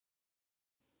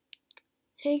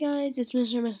Hey guys, it's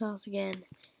Mr. Massaus again.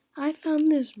 I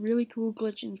found this really cool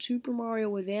glitch in Super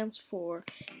Mario Advance 4,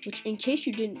 which, in case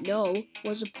you didn't know,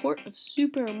 was a port of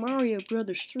Super Mario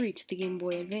Bros. 3 to the Game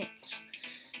Boy Advance.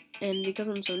 And because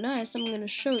I'm so nice, I'm going to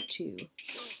show it to you.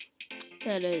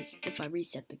 That is, if I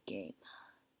reset the game.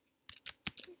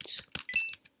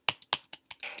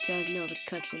 You guys know the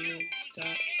cutscene and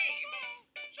stuff.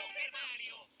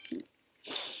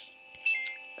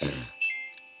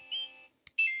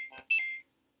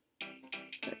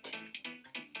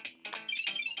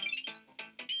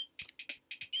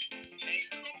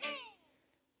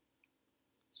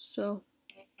 So,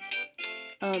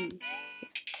 dang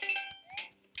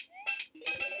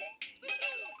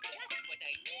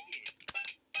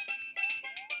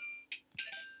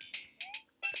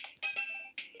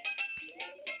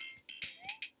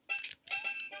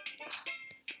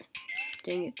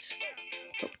it.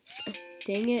 Oh,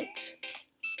 dang it.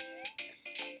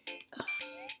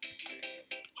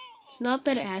 It's not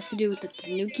that it has to do with the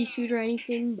Tanuki suit or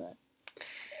anything, but it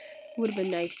would have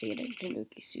been nice to get a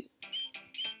Tanuki suit.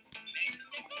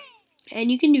 And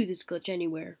you can do this glitch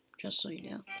anywhere, just so you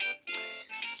know.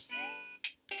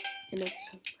 And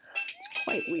it's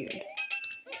quite weird.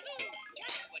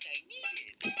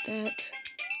 Get that.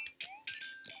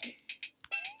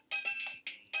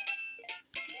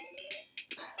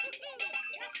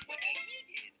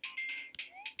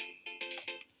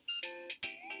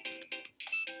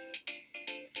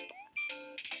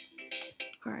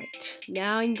 Alright,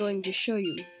 now I'm going to show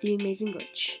you the amazing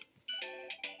glitch.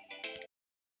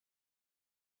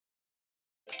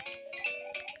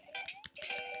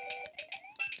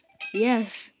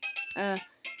 Yes, I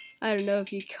don't know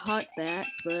if you caught that,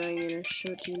 but I'm gonna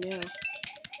show it to you now.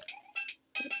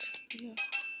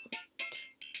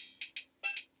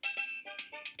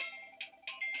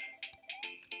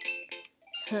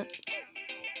 Huh.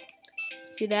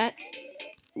 See that?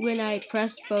 When I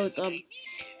pressed both left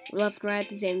and right at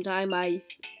the same time, I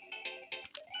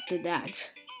did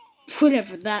that.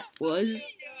 Whatever that was.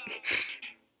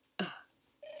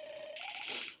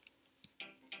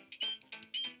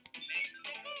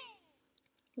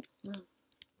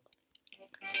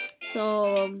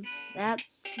 So,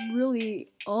 that's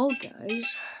really all,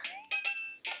 guys.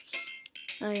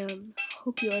 I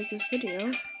hope you like this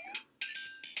video.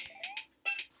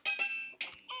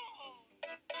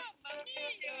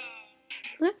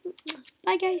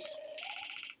 Bye, guys.